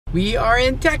We are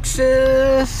in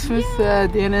Texas with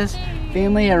Dana's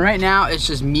family, and right now it's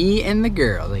just me and the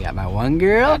girls. I got my one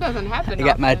girl. That doesn't happen. I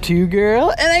got my 2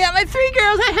 girls, and I got my 3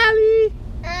 girls. Hi, Halle.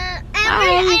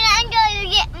 I'm going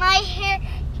to get my hair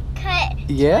cut.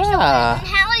 Yeah. And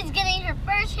Hallie's getting her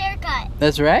first haircut.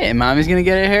 That's right, and Mommy's gonna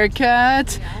get a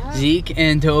haircut. Yeah. Zeke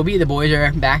and Toby, the boys,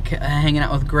 are back hanging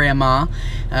out with Grandma.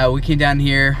 We came down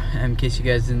here, in case you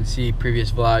guys didn't see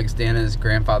previous vlogs, Dana's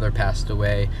grandfather passed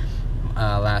away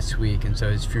last week, and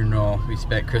so his funeral, we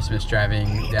spent Christmas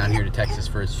driving down here to Texas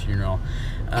for his funeral,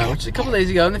 which is a couple days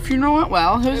ago, and the funeral went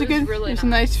well. It was a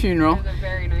nice funeral. It was a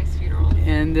very nice funeral.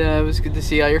 And it was good to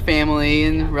see all your family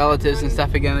and relatives and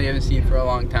stuff again that you haven't seen for a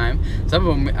long time. Some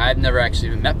of them I've never actually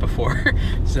even met before.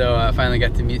 So I finally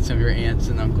got to meet some of your aunts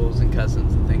and uncles and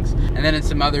cousins and things. And then in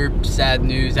some other sad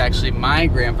news, actually my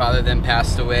grandfather then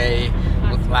passed away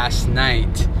last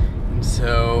night. And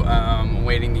so I'm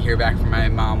waiting to hear back from my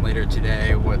mom later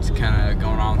today what's kind of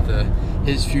going on with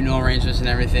his funeral arrangements and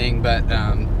everything. But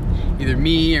either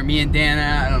me or me and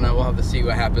Dana, I don't know, we'll have to see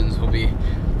what happens. We'll be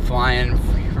flying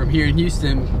from here in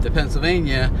Houston to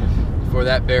Pennsylvania for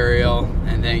that burial,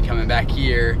 and then coming back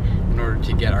here in order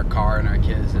to get our car and our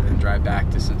kids and then drive back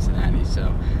to Cincinnati.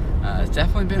 So it's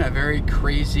definitely been a very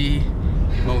crazy,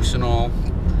 emotional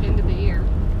end of the year.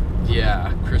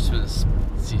 Yeah, Christmas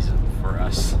season for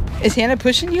us. Is Hannah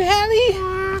pushing you,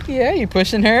 Halle? Yeah, you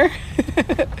pushing her?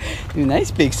 You nice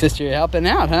big sister, you're helping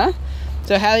out, huh?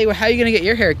 So Halle, how are you gonna get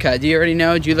your hair cut? Do you already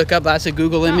know? Do you look up lots of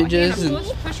Google images? Hannah,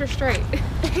 push her straight.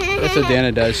 That's what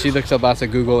Dana does. She looks up lots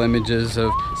of Google images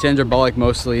of Sandra Bullock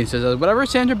mostly, and says, whatever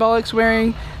Sandra Bullock's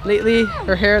wearing lately,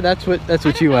 her hair, that's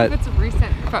what you want. It's a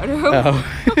recent photo. Oh.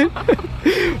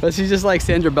 Well, she's just like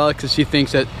Sandra Bullock because she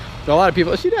thinks that a lot of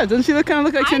people, she does, doesn't she look kind of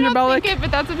look like Sandra Bullock? I don't think it,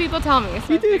 but that's what people tell me.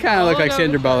 So you do kind of look like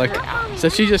Sandra Bullock. So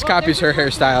she just copies her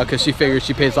hairstyle because she figures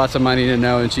she pays lots of money to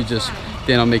know, and she just,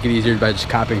 then will make it easier by just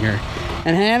copying her.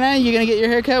 And Hannah, you gonna get your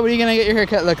haircut? What are you gonna get your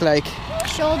haircut look like?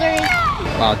 Shoulders.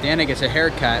 While Dana gets a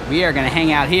haircut, we are gonna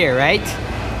hang out here, right?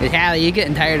 With Halle, you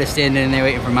getting tired of standing in there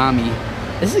waiting for Mommy.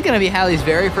 This is gonna be Halle's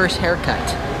very first haircut.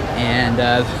 And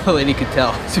the lady could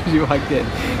tell as soon as you walked in.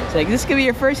 She's like, this is gonna be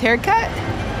your first haircut?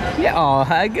 Yeah, oh,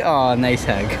 hug. Oh, nice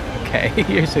hug. Okay,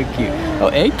 you're so cute. Oh,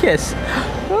 and kiss.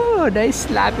 Oh, nice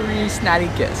slobbery, snotty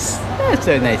kiss. That's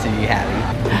so nice of you,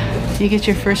 Halle. Do you get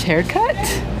your first haircut?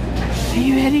 Are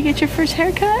you ready to get your first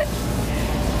haircut?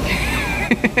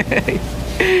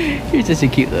 You're just a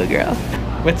cute little girl.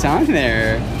 What's on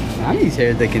there? Mommy's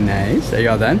hair looking nice. Are you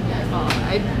all done? Well,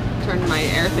 I turned my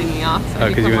air thingy off. So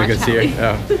because you want to go see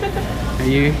her? Oh. Are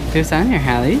you, what's on here,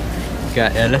 Halle?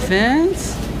 Got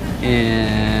elephants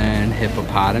and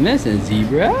hippopotamus and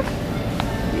zebra.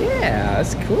 Yeah,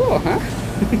 that's cool, huh?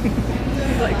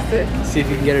 Like sit. See if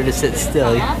you can get her to sit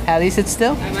still. Halle, sit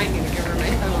still? I might need to give her my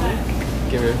phone.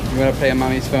 Give her. You want to play on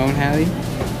Mommy's phone, Halle?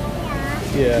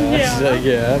 Yeah. So,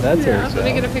 yeah, that's her. Let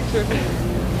me get a picture of me.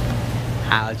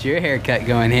 How's your haircut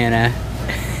going, Hannah?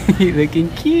 You looking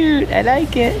cute. I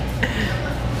like it.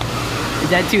 Is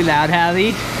that too loud,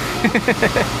 Halle?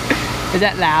 Is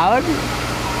that loud?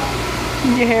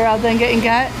 Is your hair all done getting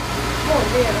cut? Oh,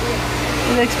 yeah.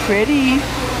 It looks pretty.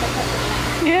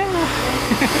 Yeah.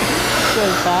 So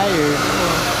tired.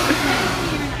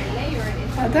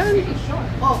 All done?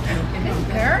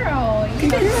 Girl.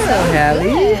 Good girl,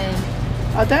 Halle.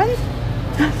 All done?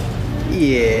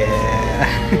 Yeah.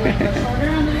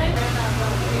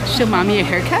 Show Mommy your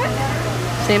haircut?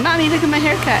 Say, Mommy, look at my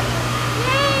haircut.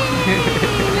 Yay!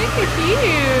 Look at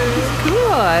you. It's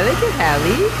cool. I like it,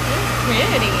 Halle.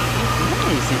 Pretty.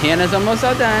 Nice. And Hannah's almost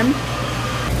all done.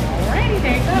 Alrighty,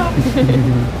 there you go.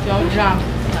 Don't jump.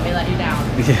 Let me let you down.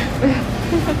 Yeah.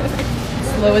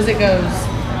 Slow as it goes.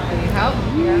 Need help?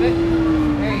 You got it?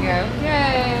 There you go.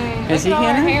 Yay. Can I see, Look at all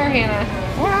Hannah? our hair, Hannah.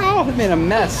 Wow, it made a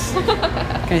mess.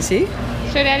 Can I see?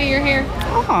 Show Daddy your hair.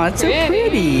 Oh, it's so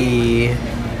pretty.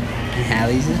 And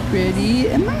Halle's is pretty,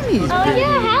 and Mommy's Oh pretty.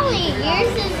 yeah, Halle,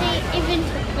 yours isn't even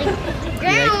like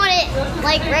Grandma wouldn't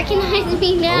like recognize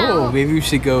me now. Oh, maybe we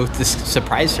should go to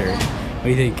surprise her. What do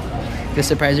you think? Go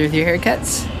surprise her with your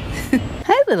haircuts?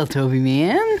 Hi, little Toby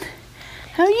man.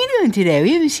 How are you doing today?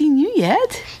 We haven't seen you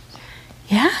yet.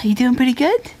 Yeah, you doing pretty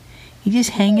good? You just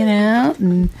hanging out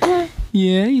and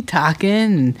yeah, you talking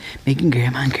and making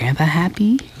Grandma and Grandpa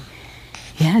happy.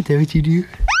 Yeah, is that what you do?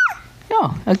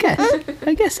 Oh, I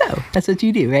guess so. That's what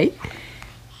you do, right?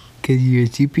 Because you're a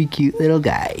super cute little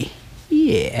guy.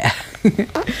 Yeah.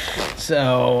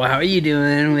 So, how are you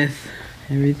doing with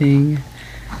everything?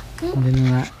 Been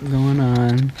a lot going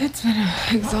on. It's been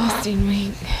an exhausting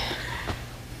week.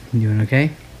 You doing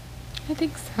okay? I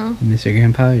think so. You miss your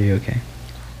grandpa? Or are you okay?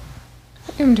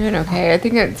 I'm doing okay. I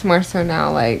think it's more so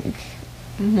now, like,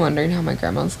 I'm wondering how my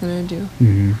grandma's gonna do.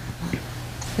 Mm-hmm.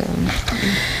 So,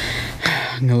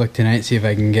 I'm gonna look tonight, see if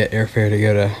I can get airfare to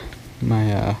go to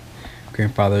my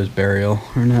grandfather's burial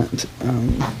or not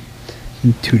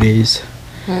in 2 days.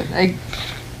 but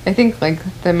I think, like,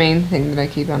 the main thing that I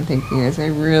keep on thinking is I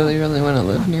really, really want to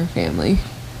live near family.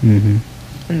 Mm-hmm.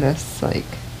 And this, like,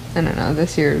 I don't know,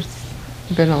 this year's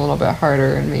been a little bit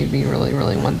harder and made me really,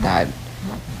 really want that.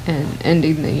 And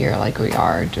ending the year like we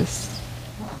are just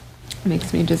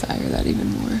makes me desire that even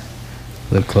more.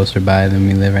 Live closer by than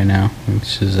we live right now,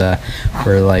 which is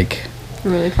we're like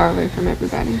Really far away from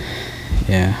everybody.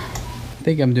 Yeah, I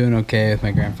think I'm doing okay with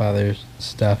my grandfather's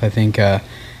stuff. I think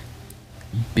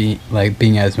being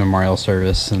at his memorial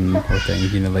service and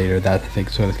everything, later, that I think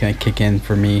is what's gonna kick in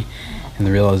for me, and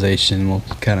the realization will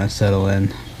kind of settle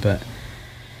in. But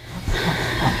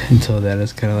until then,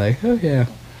 it's kind of like, oh yeah,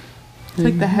 It's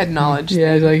like the head knowledge.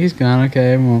 yeah, it's like he's gone.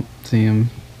 Okay, I won't see him,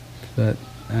 but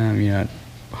at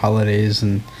holidays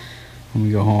and when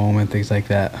we go home and things like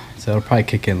that. So it'll probably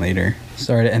kick in later.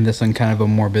 Sorry to end this on kind of a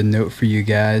morbid note for you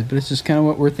guys, but it's just kind of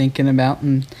what we're thinking about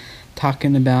and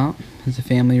talking about as a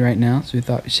family right now. So we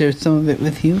thought we'd share some of it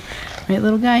with you. Right,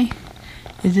 little guy?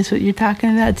 Is this what you're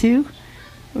talking about too?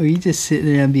 Or are you just sitting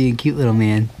there and being a cute little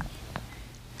man?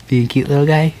 Being a cute little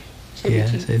guy? Chubby Yeah,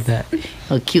 cheeks. say that.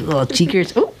 Oh, cute little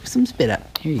cheekers. Oh, some spit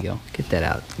up. Here you go. Get that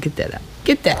out. Get that out.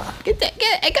 Get that. Get that.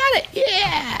 Get it. I got it.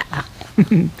 Yeah.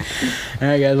 All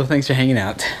right, guys. Well, thanks for hanging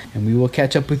out. And we will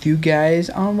catch up with you guys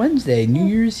on Wednesday, New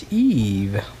Year's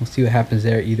Eve. We'll see what happens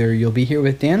there. Either you'll be here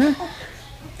with Dana,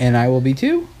 and I will be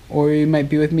too, or you might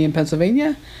be with me in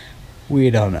Pennsylvania. We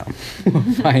don't know. We'll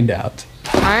find out.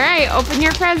 All right, open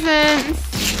your presents.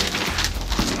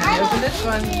 Open this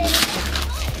one.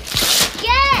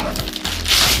 Yes!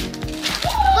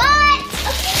 But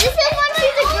this is when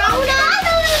she's a grown-up.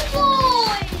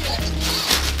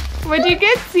 What'd you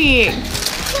get, Zeke?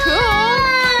 Cool.